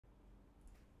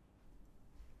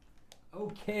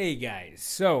Okay, guys,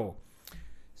 so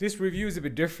this review is a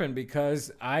bit different because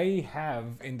I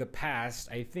have in the past,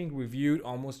 I think, reviewed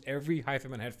almost every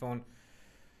HiFiMan headphone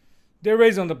there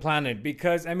is on the planet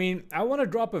because I want to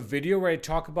drop a video where I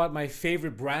talk about my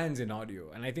favorite brands in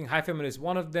audio, and I think HiFiMan is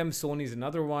one of them, Sony is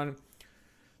another one,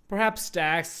 perhaps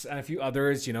Stax and a few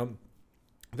others,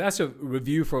 That's a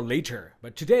review for later.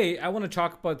 But today I want to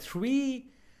talk about three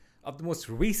of the most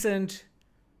recent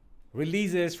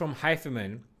releases from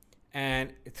HiFiMan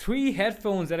and three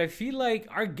headphones that I feel like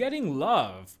are getting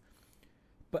love.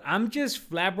 But I'm just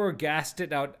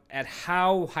flabbergasted out at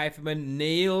how HiFiMan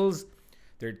nails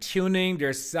their tuning,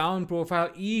 their sound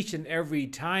profile each and every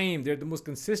time. They're the most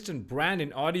consistent brand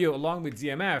in audio along with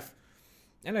ZMF.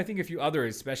 And I think a few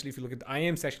others, especially if you look at the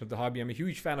IM section of the hobby. I'm a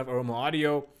huge fan of Aroma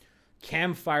Audio,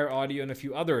 Campfire Audio, and a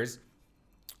few others,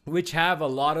 which have a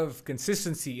lot of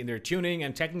consistency in their tuning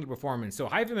and technical performance. So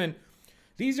HiFiMan,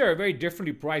 these are very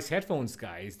differently priced headphones,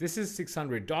 guys. This is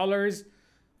 $600.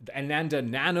 The Ananda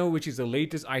Nano, which is the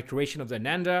latest iteration of the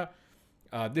Ananda.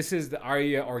 This is the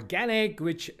Arya Organic,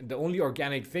 which the only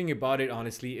organic thing about it,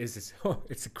 honestly, is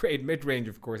it's a great mid-range,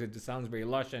 of course. It just sounds very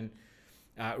lush and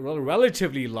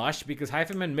relatively lush because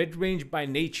HiFiMan mid-range by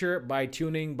nature, by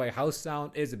tuning, by house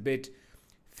sound is a bit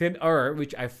thinner,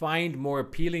 which I find more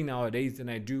appealing nowadays than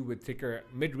I do with thicker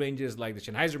mid-ranges like the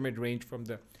Sennheiser mid-range from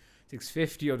the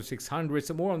 650 or the 600.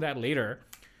 So more on that later.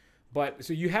 But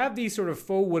so you have these sort of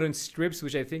faux wooden strips,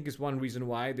 which I think is one reason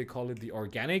why they call it the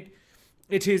organic.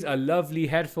 It is a lovely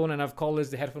headphone, and I've called this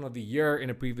the headphone of the year in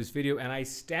a previous video, and I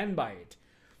stand by it.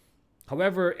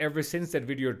 However, ever since that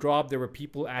video dropped, there were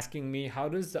people asking me, how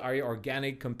does the Arya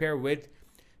Organic compare with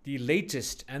the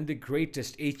latest and the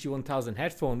greatest HE1000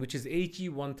 headphone, which is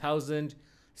HE1000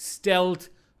 Stealth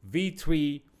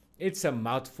V3. It's a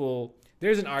mouthful.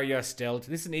 There's an Arya Stealth.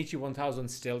 This is an HE1000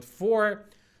 Stealth. For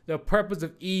the purpose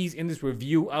of ease in this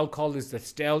review, I'll call this the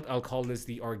Stealth, I'll call this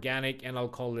the Organic, and I'll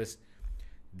call this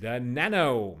the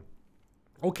Nano.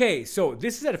 Okay, so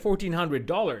this is at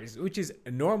 $1,400, which is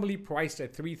normally priced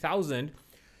at $3,000.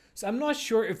 So I'm not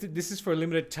sure if this is for a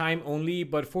limited time only,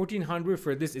 but $1,400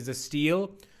 for this is a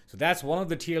steal. So that's one of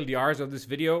the TLDRs of this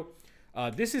video.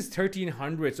 This is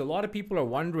 $1,300. So a lot of people are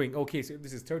wondering, okay, so if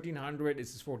this is $1,300,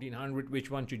 this is $1,400, which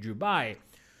one should you buy?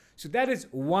 So that is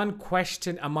one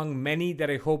question among many that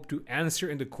I hope to answer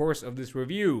in the course of this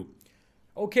review.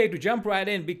 Okay, to jump right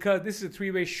in, because this is a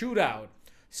three-way shootout.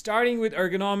 Starting with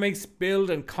ergonomics, build,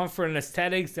 and comfort and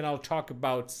aesthetics, then I'll talk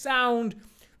about sound,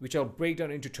 which I'll break down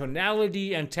into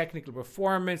tonality and technical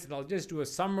performance, and I'll just do a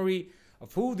summary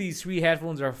of who these three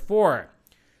headphones are for.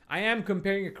 I am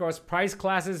comparing across price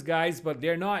classes, guys, but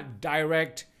they're not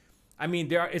direct.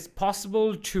 It's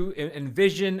possible to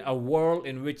envision a world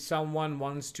in which someone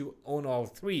wants to own all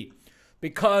three,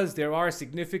 because there are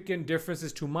significant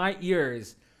differences to my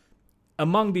ears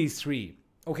among these three.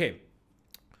 Okay.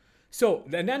 So,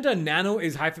 the Ananda Nano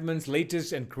is HiFiMan's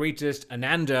latest and greatest.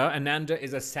 Ananda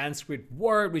is a Sanskrit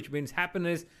word which means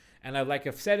happiness, and like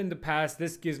I've said in the past,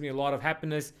 this gives me a lot of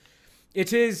happiness.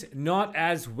 It is not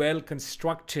as well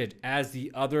constructed as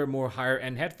the other more higher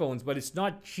end headphones, but it's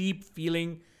not cheap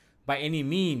feeling by any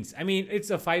means. It's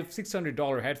a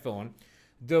 $600 headphone.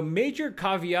 The major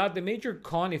caveat, the major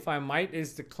con, if I might,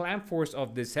 is the clamp force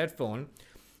of this headphone.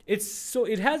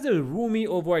 It has a roomy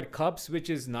ovoid cups, which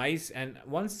is nice, and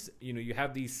once you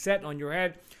have these set on your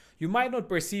head, you might not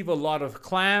perceive a lot of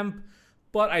clamp,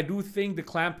 but I do think the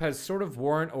clamp has sort of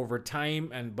worn over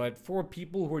time, but for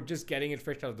people who are just getting it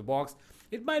fresh out of the box,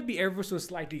 it might be ever so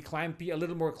slightly clampy, a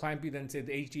little more clampy than, say,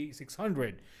 the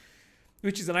HE600,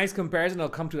 which is a nice comparison. I'll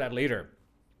come to that later.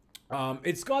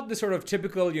 It's got the sort of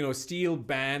typical, steel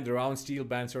band, the round steel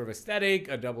band sort of aesthetic,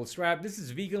 a double strap. This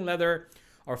is vegan leather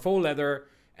or faux leather.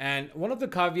 And one of the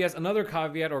caveats, another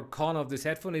caveat or con of this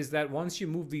headphone is that once you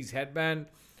move these headband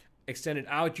extended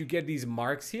out, you get these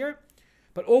marks here.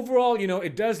 But overall,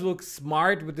 it does look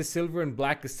smart with the silver and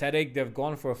black aesthetic. They've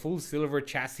gone for a full silver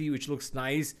chassis, which looks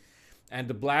nice. And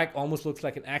the black almost looks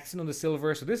like an accent on the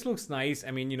silver. So this looks nice.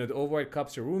 The ovoid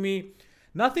cups are roomy.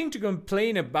 Nothing to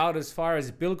complain about as far as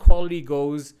build quality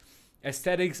goes.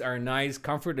 Aesthetics are nice.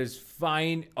 Comfort is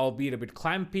fine, albeit a bit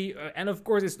clampy. And of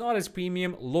course, it's not as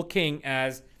premium looking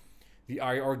as the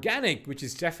Arya Organic, which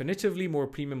is definitively more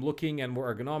premium looking and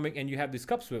more ergonomic, and you have this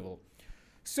cup swivel.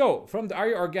 So from the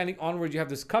Arya Organic onward, you have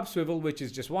this cup swivel, which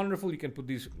is just wonderful. You can put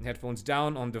these headphones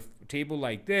down on the table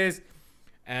like this,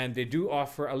 and they do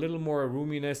offer a little more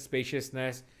roominess,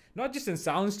 spaciousness, not just in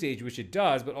soundstage, which it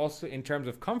does, but also in terms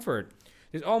of comfort.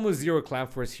 There's almost zero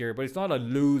clamp force here, but it's not a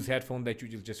loose headphone that you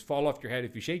just fall off your head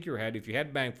if you shake your head, if you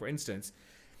headbang, for instance.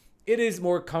 it is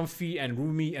more comfy and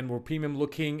roomy and more premium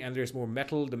looking, and there's more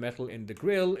metal, the metal in the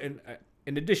grill, in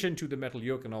addition to the metal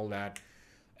yoke and all that.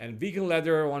 And vegan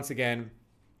leather, once again.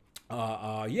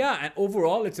 Yeah, and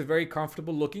overall, it's a very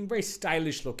comfortable looking, very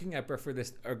stylish looking. I prefer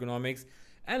this ergonomics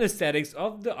and aesthetics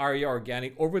of the Arya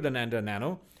Organic over the Ananda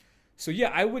Nano. So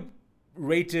yeah, I would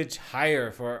rate it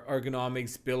higher for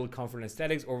ergonomics, build, comfort, and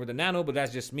aesthetics over the Nano, but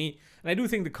that's just me. And I do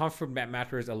think the comfort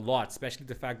matters a lot, especially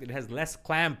the fact that it has less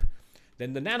clamp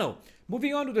than the Nano.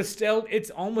 Moving on to the Stealth, it's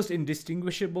almost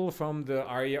indistinguishable from the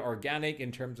Arya Organic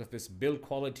in terms of its build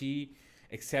quality,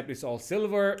 except it's all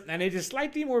silver, and it is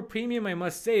slightly more premium, I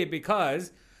must say,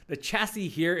 because the chassis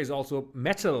here is also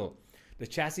metal. The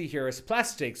chassis here is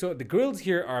plastic. So the grills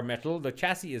here are metal, the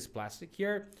chassis is plastic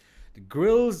here. The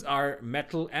grills are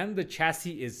metal and the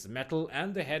chassis is metal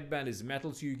and the headband is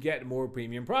metal, so you get more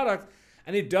premium product.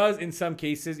 And it does, in some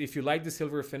cases, if you like the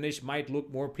silver finish, might look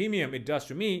more premium. It does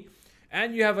to me.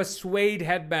 And you have a suede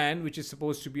headband, which is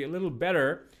supposed to be a little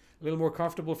better, a little more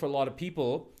comfortable for a lot of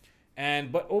people.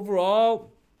 But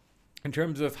overall, in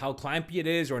terms of how clampy it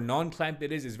is or non-clampy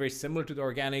it is very similar to the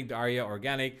Organic, the Arya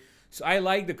Organic. So I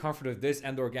like the comfort of this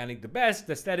and the Organic the best.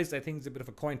 The aesthetics, I think, is a bit of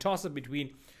a coin toss-up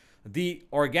between the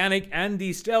Organic and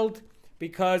the Stealth,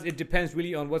 because it depends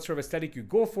really on what sort of aesthetic you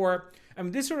go for. I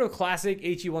mean, this sort of classic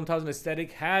HE1000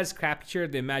 aesthetic has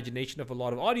captured the imagination of a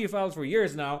lot of audiophiles for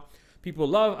years now. A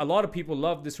lot of people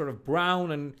love this sort of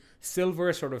brown and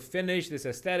silver sort of finish, this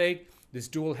aesthetic, this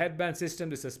dual headband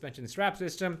system, this suspension strap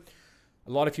system.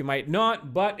 A lot of you might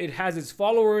not, but it has its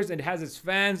followers and it has its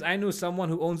fans. I know someone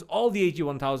who owns all the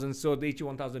HE1000s, so the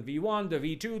HE1000 V1, the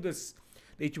V2, the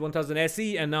HE1000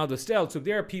 SE, and now the Stealth. So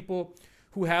there are people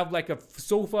who have like a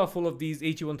sofa full of these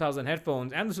HE1000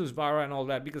 headphones and the Susvara and all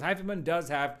that, because HiFiMAN does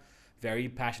have very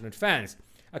passionate fans.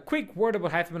 A quick word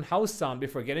about HiFiMAN house sound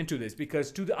before I get into this,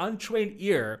 because to the untrained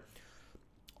ear,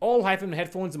 all HiFiMAN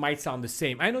headphones might sound the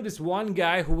same. I know this one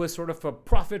guy who was sort of a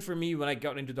prophet for me when I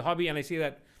got into the hobby, and I say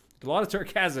that with a lot of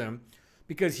sarcasm,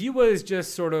 because he was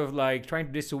just sort of like trying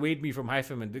to dissuade me from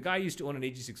HiFiMAN. The guy used to own an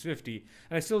HE650,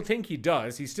 and I still think he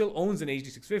does. He still owns an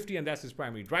HE650, and that's his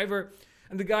primary driver.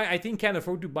 And the guy, I think, can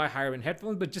afford to buy higher-end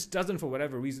headphones, but just doesn't for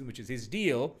whatever reason, which is his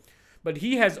deal. But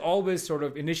he has always sort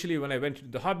of, initially when I went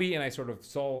into the hobby and I sort of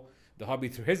saw the hobby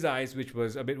through his eyes, which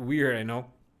was a bit weird, I know.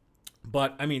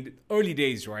 But, I mean, early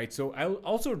days, right? So I'll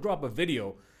also drop a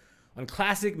video on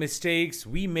classic mistakes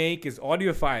we make as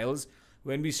audiophiles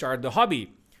when we start the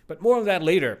hobby. But more on that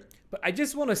later. But I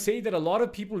just want to say that a lot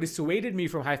of people dissuaded me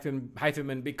from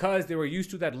HiFiMAN because they were used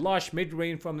to that lush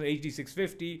mid-range from the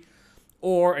HD650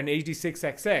 or an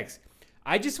HD6XX.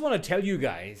 I just want to tell you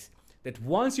guys that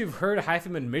once you've heard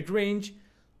HiFiMAN mid-range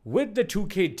with the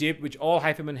 2K dip, which all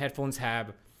HiFiMAN headphones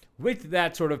have, with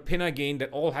that sort of pinna gain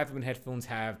that all HiFiMAN headphones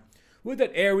have, with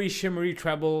that airy, shimmery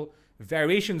treble,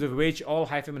 variations of which all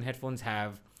HiFiMAN headphones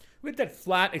have, with that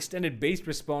flat, extended bass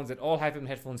response that all HiFiMAN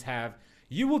headphones have,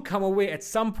 you will come away at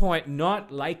some point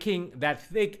not liking that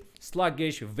thick,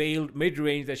 sluggish, veiled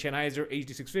mid-range that Sennheiser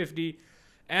HD650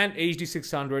 and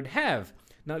HD600 have.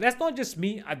 Now, that's not just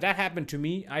me. That happened to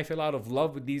me. I fell out of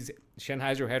love with these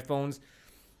Sennheiser headphones.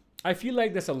 I feel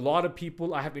like there's a lot of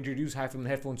people I have introduced HiFiMAN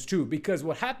headphones to, because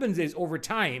what happens is over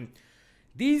time,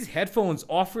 these headphones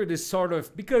offer this sort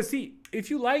of, because see, if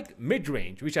you like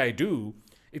mid-range, which I do,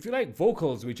 if you like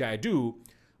vocals, which I do,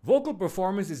 vocal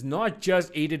performance is not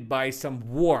just aided by some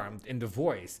warmth in the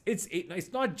voice.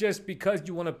 It's not just because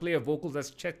you want to play a vocal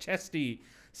that's chesty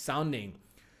sounding.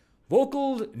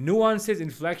 Vocal nuances,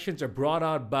 inflections are brought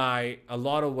out by a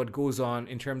lot of what goes on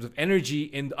in terms of energy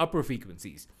in the upper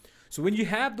frequencies. So when you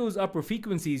have those upper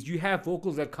frequencies, you have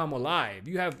vocals that come alive.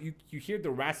 You hear the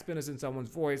raspiness in someone's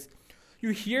voice.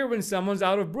 You hear when someone's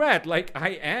out of breath, like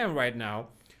I am right now.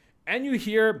 And you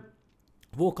hear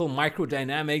vocal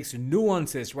microdynamics,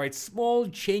 nuances, right? Small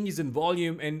changes in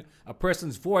volume in a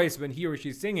person's voice when he or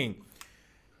she's singing.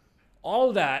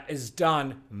 All that is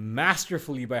done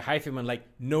masterfully by HiFiMAN like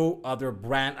no other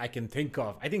brand I can think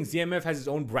of. I think ZMF has its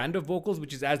own brand of vocals,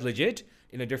 which is as legit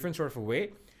in a different sort of a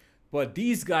way. But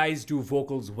these guys do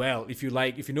vocals well, if you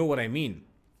know what I mean.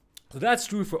 So that's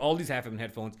true for all these HiFiMAN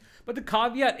headphones. But the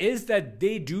caveat is that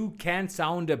they can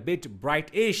sound a bit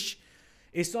bright-ish.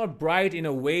 It's not bright in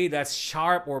a way that's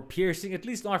sharp or piercing, at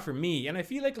least not for me. And I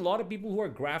feel like a lot of people who are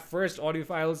graph-first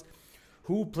audiophiles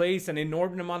who place an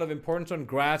inordinate amount of importance on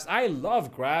graphs. I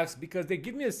love graphs because they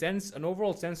give me an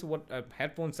overall sense of what a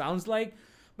headphone sounds like.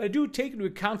 But I do take into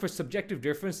account for subjective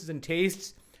differences in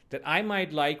tastes that I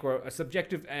might like, or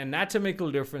subjective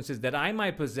anatomical differences that I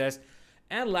might possess.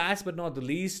 And last but not the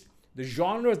least, the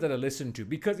genres that I listen to.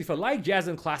 Because if I like jazz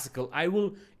and classical, I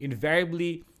will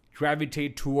invariably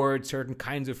gravitate towards certain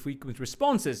kinds of frequency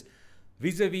responses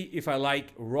vis-a-vis if I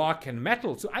like rock and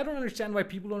metal. So I don't understand why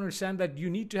people don't understand that you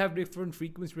need to have different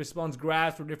frequency response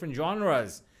graphs for different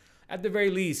genres, at the very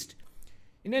least.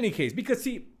 In any case, because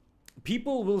see,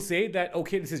 people will say that,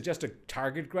 okay, this is just a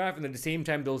target graph, and at the same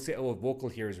time they'll say, oh, vocal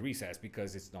here is recessed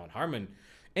because it's not Harman.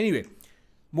 Anyway,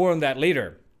 more on that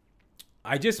later.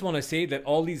 I just want to say that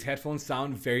all these headphones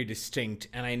sound very distinct,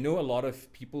 and I know a lot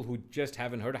of people who just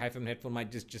haven't heard a high-frequency headphone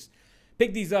might just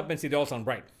pick these up and say they all sound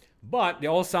bright. But they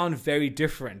all sound very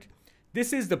different.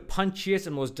 This is the punchiest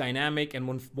and most dynamic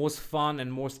and most fun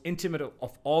and most intimate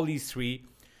of all these three.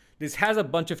 This has a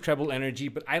bunch of treble energy,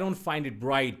 but I don't find it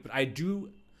bright. But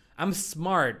I'm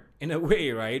smart in a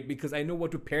way, right? Because I know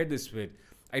what to pair this with.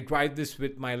 I drive this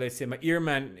with my, let's say, my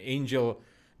Earman Angel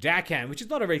DAC cam, which is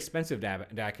not a very expensive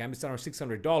DAC cam. It's around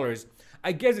 $600.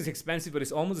 I guess it's expensive, but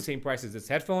it's almost the same price as this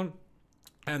headphone.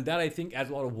 And that, I think, adds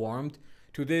a lot of warmth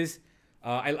to this.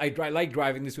 I like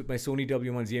driving this with my Sony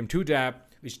W1ZM2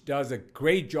 DAP, which does a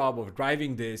great job of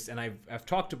driving this, and I've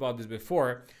talked about this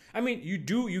before. I mean,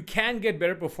 you can get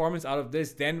better performance out of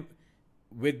this than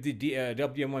with the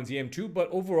WM1ZM2, but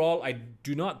overall, I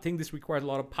do not think this requires a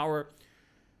lot of power.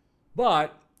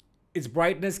 But its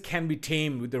brightness can be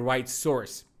tamed with the right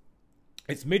source.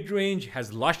 Its mid-range has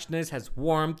lushness, has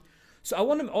warmth. So I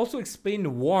want to also explain the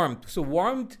warmth. So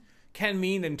warmth can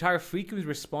mean the entire frequency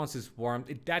response is warm.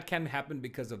 That can happen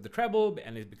because of the treble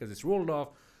and it's because it's rolled off.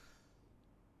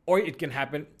 Or it can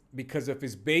happen because of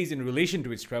its bass in relation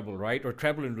to its treble, right? Or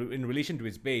treble in relation to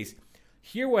its bass.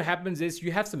 Here what happens is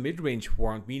you have some mid-range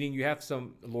warmth, meaning you have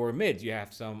some lower mids, you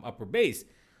have some upper bass.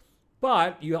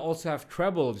 But you also have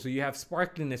treble, so you have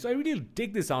sparkliness. So I really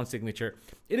dig the sound signature.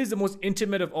 It is the most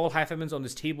intimate of all hi-fi on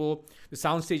this table. The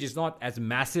soundstage is not as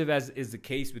massive as is the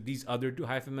case with these other two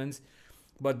hi-fi,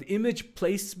 but the image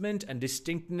placement and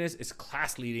distinctness is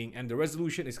class leading, and the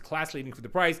resolution is class leading for the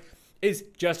price. It's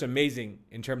just amazing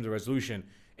in terms of resolution.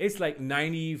 It's like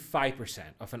 95%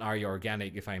 of an Arya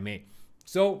organic, if I may.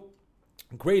 So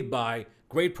great buy,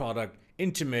 great product,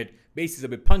 intimate, bass is a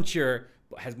bit punchier,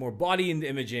 has more body in the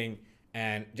imaging,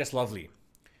 and just lovely.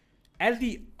 At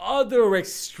the other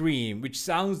extreme, which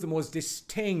sounds the most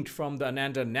distinct from the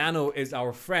Ananda Nano, is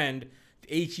our friend,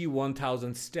 the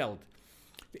HE1000 Stealth.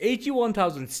 The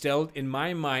HE1000 Stealth, in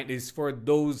my mind, is for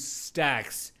those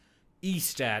stacks,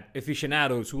 E-stat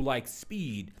aficionados who like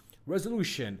speed,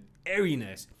 resolution,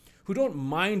 airiness, who don't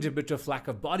mind a bit of lack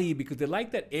of body because they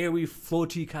like that airy,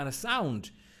 floaty kind of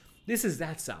sound. This is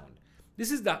that sound.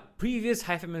 This is the previous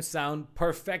hi-fi sound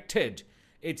perfected.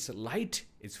 It's light,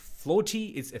 it's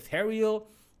floaty, it's ethereal,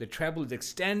 the treble is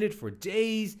extended for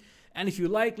days, and if you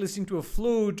like listening to a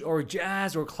flute or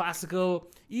jazz or classical,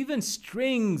 even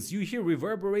strings, you hear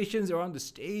reverberations around the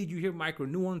stage, you hear micro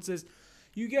nuances,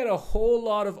 you get a whole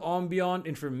lot of ambient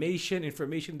information,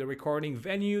 the recording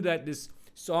venue that these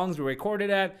songs were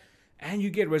recorded at, and you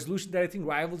get resolution that I think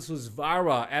rivals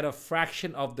Susvara at a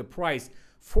fraction of the price.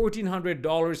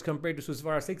 $1,400 compared to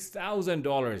Susvara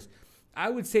 $6,000. I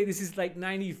would say this is like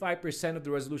 95% of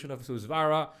the resolution of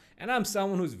Susvara, and I'm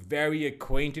someone who's very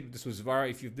acquainted with the Susvara.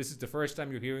 If this is the first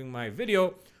time you're hearing my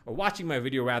video, or watching my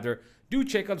video rather, do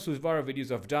check out the Susvara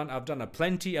videos I've done. I've done a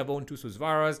plenty. I've owned 2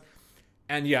 Susvaras.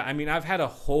 And yeah, I mean, I've had a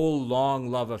whole long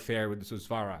love affair with the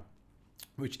Susvara,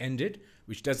 which ended,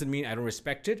 which doesn't mean I don't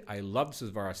respect it. I love the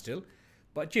Susvara still,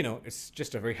 but you know, it's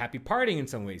just a very happy parting in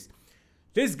some ways.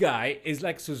 This guy is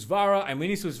like Susvara, a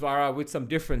mini Susvara with some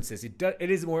differences. It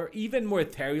is even more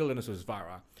ethereal than a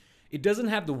Susvara. It doesn't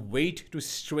have the weight to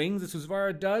strings the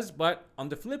Susvara does, but on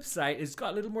the flip side, it's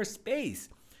got a little more space.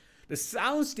 The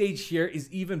soundstage here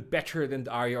is even better than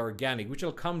the Arya Organic, which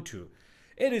I'll come to.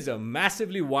 It is a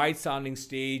massively wide sounding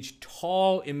stage,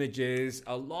 tall images,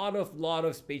 a lot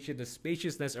of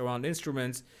spaciousness around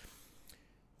instruments.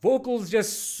 Vocals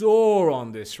just soar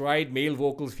on this, right? Male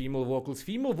vocals, female vocals.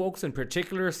 Female vocals in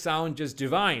particular sound just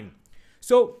divine.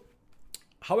 So,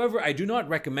 however, I do not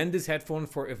recommend this headphone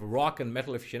for rock and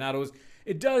metal aficionados.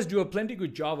 It does do a plenty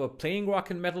good job of playing rock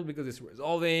and metal because it's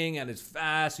resolving and it's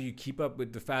fast, so you keep up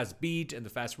with the fast beat and the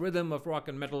fast rhythm of rock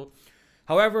and metal.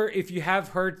 However, if you have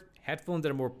heard headphones that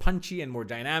are more punchy and more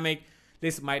dynamic,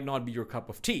 this might not be your cup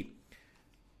of tea.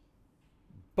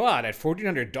 But at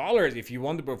 $1,400, if you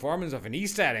want the performance of an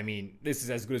E-stat, I mean, this is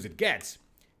as good as it gets.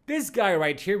 This guy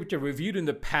right here, which I reviewed in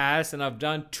the past, and I've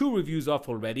done 2 reviews of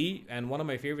already, and one of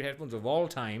my favorite headphones of all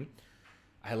time.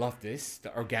 I love this,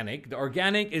 the Organic. The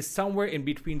Organic is somewhere in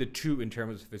between the two in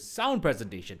terms of its sound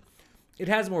presentation. It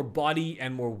has more body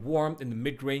and more warmth in the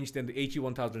mid-range than the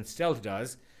HE1000 Stealth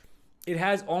does. It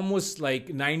has almost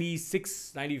like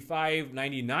 96, 95,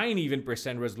 99 even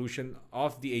 % resolution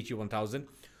of the HE1000.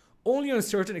 Only on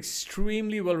certain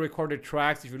extremely well recorded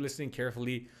tracks, if you're listening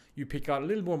carefully, you pick out a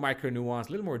little more micro nuance,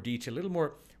 a little more detail, a little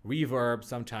more reverb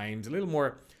sometimes, a little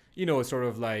more, you know, sort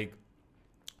of like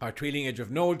a trailing edge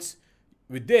of notes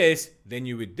with this, then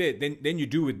you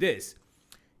do with this.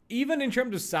 Even in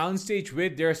terms of soundstage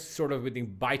width, they're sort of within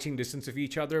biting distance of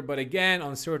each other. But again,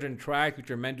 on certain tracks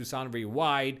which are meant to sound very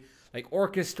wide, like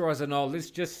orchestras and all, this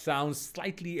just sounds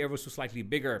slightly, ever so slightly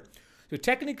bigger. So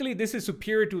technically, this is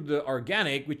superior to the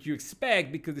organic, which you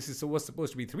expect because this is what's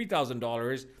supposed to be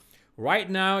 $3,000. Right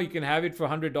now, you can have it for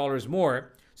 $100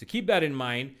 more. So keep that in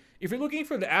mind. If you're looking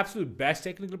for the absolute best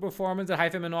technical performance that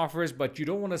HiFiMan offers, but you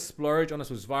don't want to splurge on a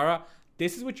Susvara,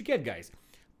 this is what you get, guys.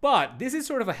 But this is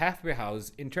sort of a halfway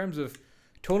house in terms of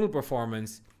tonal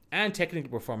performance and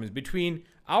technical performance between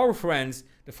our friends,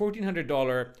 the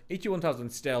 $1,400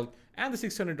 HE1000 Stealth and the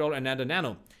 $600 Ananda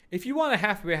Nano. If you want a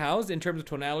halfway house in terms of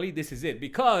tonality, this is it,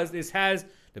 because this has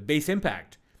the bass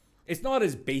impact. It's not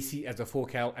as bassy as a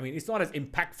Focal. I mean, it's not as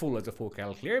impactful as a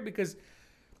Focal Clear, because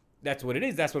that's what it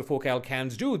is. That's what Focal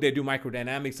cans do. They do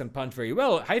microdynamics and punch very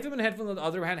well. HiFiMan headphones, on the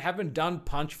other hand, haven't done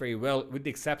punch very well, with the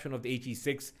exception of the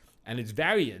HE6 and its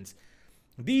variants.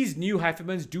 These new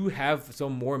HiFiMans do have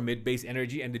some more mid-bass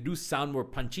energy, and they do sound more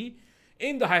punchy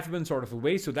in the HiFiMan sort of a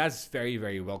way, so that's very,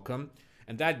 very welcome.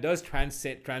 And that does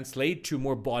translate to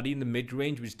more body in the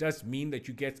mid-range, which does mean that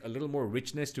you get a little more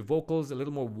richness to vocals, a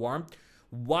little more warmth,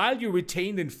 while you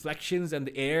retain the inflections and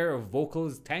the air of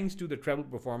vocals thanks to the treble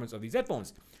performance of these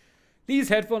headphones. These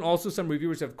headphones also some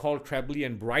reviewers have called trebly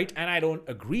and bright, and I don't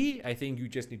agree. I think you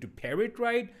just need to pair it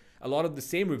right. A lot of the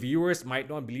same reviewers might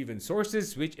not believe in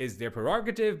sources, which is their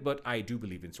prerogative, but I do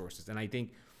believe in sources. And I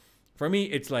think, for me,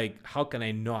 it's like, how can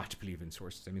I not believe in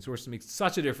sources? I mean, sources make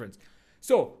such a difference.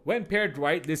 So, when paired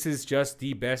right, this is just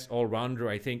the best all-rounder,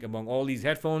 I think, among all these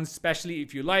headphones, especially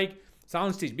if you like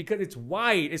soundstage, because it's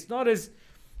wide. It's not as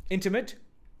intimate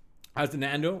as the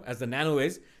Nano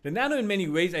is. The Nano, in many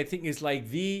ways, I think, is like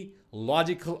the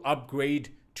logical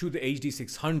upgrade to the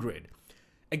HD600.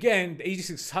 Again, the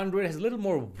HD600 has a little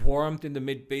more warmth in the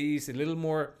mid bass, a little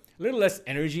less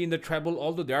energy in the treble,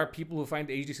 although there are people who find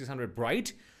the HD600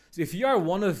 bright. So if you are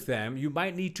one of them, you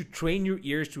might need to train your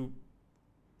ears to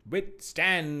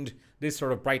withstand this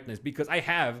sort of brightness, because I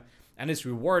have, and it's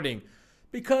rewarding.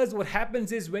 Because what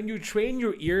happens is when you train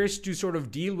your ears to sort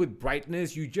of deal with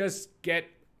brightness, you just get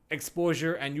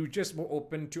exposure and you're just more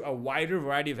open to a wider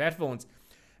variety of headphones.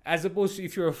 As opposed to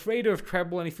if you're afraid of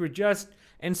treble and if you're just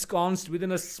ensconced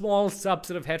within a small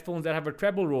subset of headphones that have a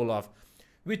treble roll-off,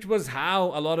 which was how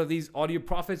a lot of these audio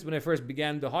prophets, when I first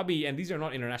began the hobby, and these are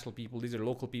not international people, these are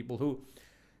local people who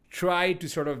tried to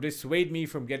sort of dissuade me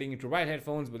from getting into right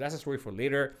headphones, but that's a story for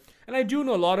later. And I do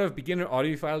know a lot of beginner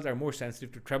audiophiles are more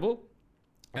sensitive to treble,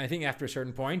 and I think after a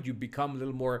certain point you become a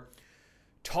little more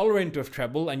tolerant of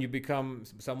treble, and you become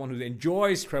someone who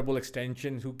enjoys treble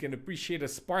extensions, who can appreciate a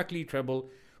sparkly treble,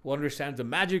 who understands the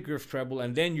magic of treble,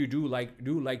 and then you do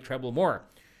like treble more.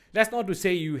 That's not to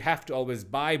say you have to always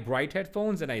buy bright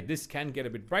headphones, and this can get a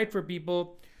bit bright for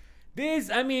people.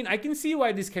 I mean, I can see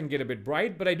why this can get a bit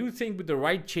bright, but I do think with the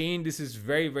right chain, this is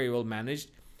very, very well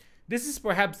managed. This is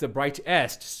perhaps the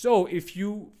brightest. So if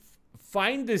you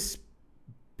find this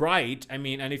bright, I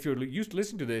mean, and if you're used to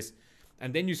listening to this,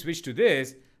 and then you switch to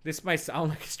this might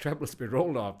sound like its treble has been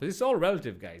rolled off. But it's all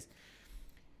relative, guys.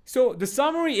 So the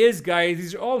summary is, guys,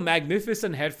 these are all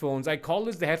magnificent headphones. I call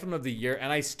this the headphone of the year,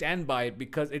 and I stand by it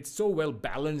because it's so well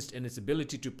balanced in its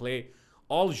ability to play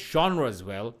all genres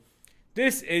well.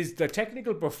 This is the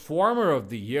technical performer of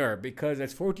the year because at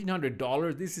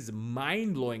 $1,400, this is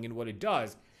mind-blowing in what it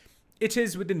does. It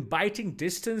is within biting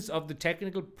distance of the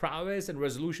technical prowess and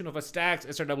resolution of a Stax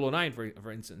SR009,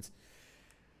 for instance.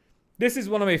 This is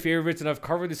one of my favorites, and I've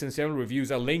covered this in several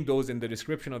reviews. I'll link those in the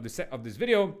description of this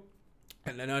video.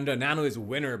 And Ananda Nano is a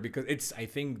winner because it's, I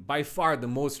think, by far the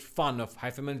most fun of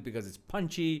HiFiMans because it's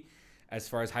punchy. As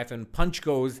far as HiFiMan punch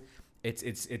goes,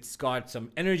 it's got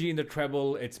some energy in the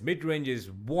treble. Its mid-range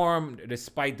is warm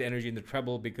despite the energy in the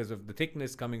treble because of the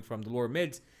thickness coming from the lower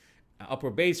mids, upper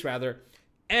bass rather.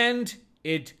 And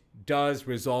it does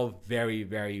resolve very,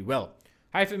 very well.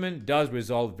 HiFiMan does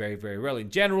resolve very, very well in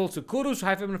general. So kudos to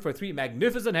HiFiMan for 3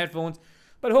 magnificent headphones.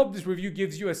 But I hope this review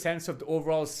gives you a sense of the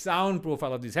overall sound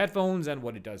profile of these headphones and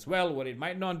what it does well, what it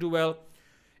might not do well.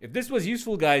 If this was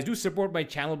useful, guys, do support my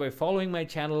channel by following my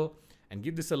channel and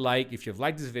give this a like if you've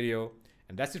liked this video.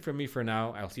 And that's it from me for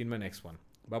now. I'll see you in my next one.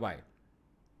 Bye-bye.